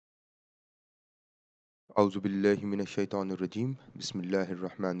أعوذ بالله من الشيطان الرجيم بسم الله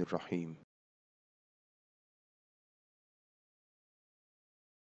الرحمن الرحيم.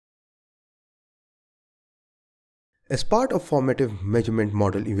 As part of formative measurement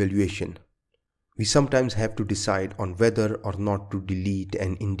model evaluation, we sometimes have to decide on whether or not to delete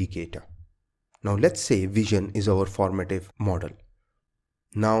an indicator. Now let's say vision is our formative model.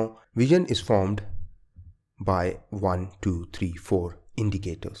 Now vision is formed by 1, 2, 3, 4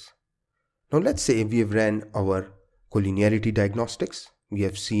 indicators. Now let's say we have ran our collinearity diagnostics, we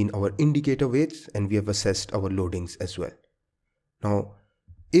have seen our indicator weights, and we have assessed our loadings as well. Now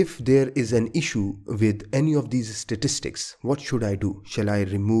if there is an issue with any of these statistics, what should I do? Shall I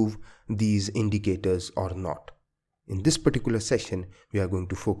remove these indicators or not? In this particular session, we are going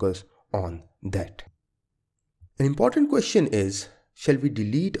to focus on that. An important question is, shall we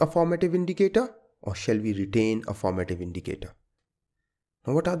delete a formative indicator or shall we retain a formative indicator?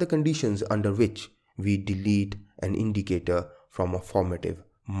 Now, what are the conditions under which we delete an indicator from a formative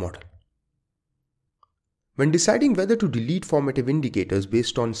model? When deciding whether to delete formative indicators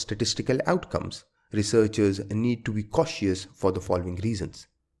based on statistical outcomes, researchers need to be cautious for the following reasons.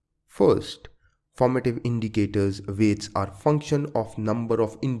 First, formative indicators' weights are function of number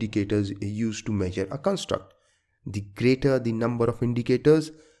of indicators used to measure a construct. The greater the number of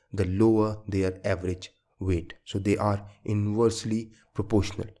indicators, the lower their average weight. So they are inversely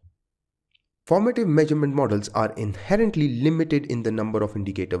proportional. Formative measurement models are inherently limited in the number of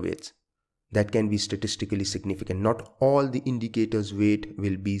indicator weights that can be statistically significant. Not all the indicators' weight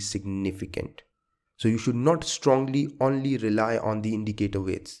will be significant. So you should not strongly only rely on the indicator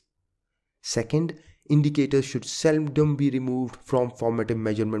weights. Second, indicators should seldom be removed from formative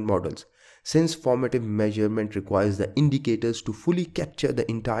measurement models, since formative measurement requires the indicators to fully capture the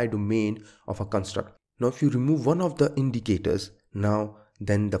entire domain of a construct. Now if you remove one of the indicators,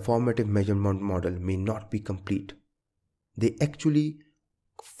 then the formative measurement model may not be complete. They actually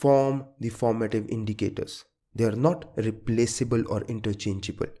form the formative indicators. They are not replaceable or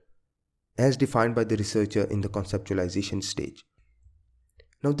interchangeable, as defined by the researcher in the conceptualization stage.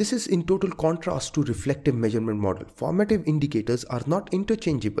 Now this is in total contrast to reflective measurement model. Formative indicators are not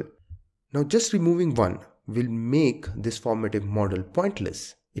interchangeable. Now just removing one will make this formative model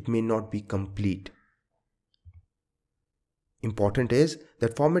pointless. It may not be complete. Important is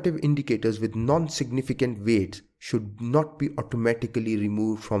that formative indicators with non-significant weights should not be automatically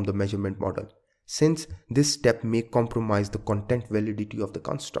removed from the measurement model, since this step may compromise the content validity of the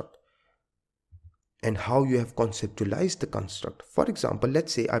construct and how you have conceptualized the construct. For example,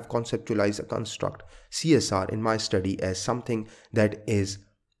 let's say I've conceptualized a construct CSR in my study as something that is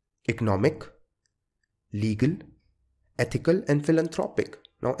economic, legal, ethical, and philanthropic.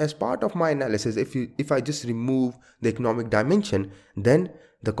 Now, as part of my analysis, if I just remove the economic dimension, then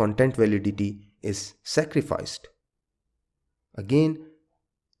the content validity is sacrificed. Again,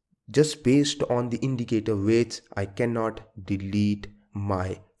 just based on the indicator weights, I cannot delete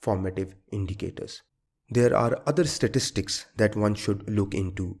my formative indicators. There are other statistics that one should look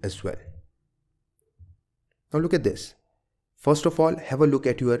into as well. Now look at this. First of all, have a look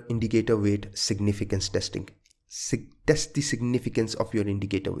at your indicator weight significance testing. Test the significance of your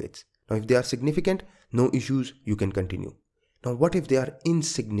indicator weights. Now if they are significant, no issues, you can continue. Now what if they are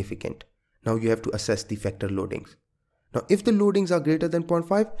insignificant? Now you have to assess the factor loadings. Now if the loadings are greater than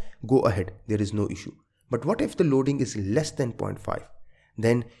 0.5, go ahead, there is no issue. But what if the loading is less than 0.5?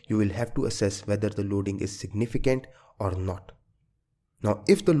 Then you will have to assess whether the loading is significant or not. Now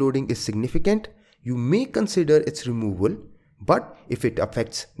if the loading is significant, you may consider its removal. But if it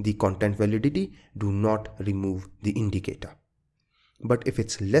affects the content validity, do not remove the indicator. But if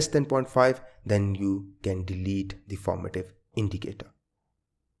it's less than 0.5, then you can delete the formative indicator.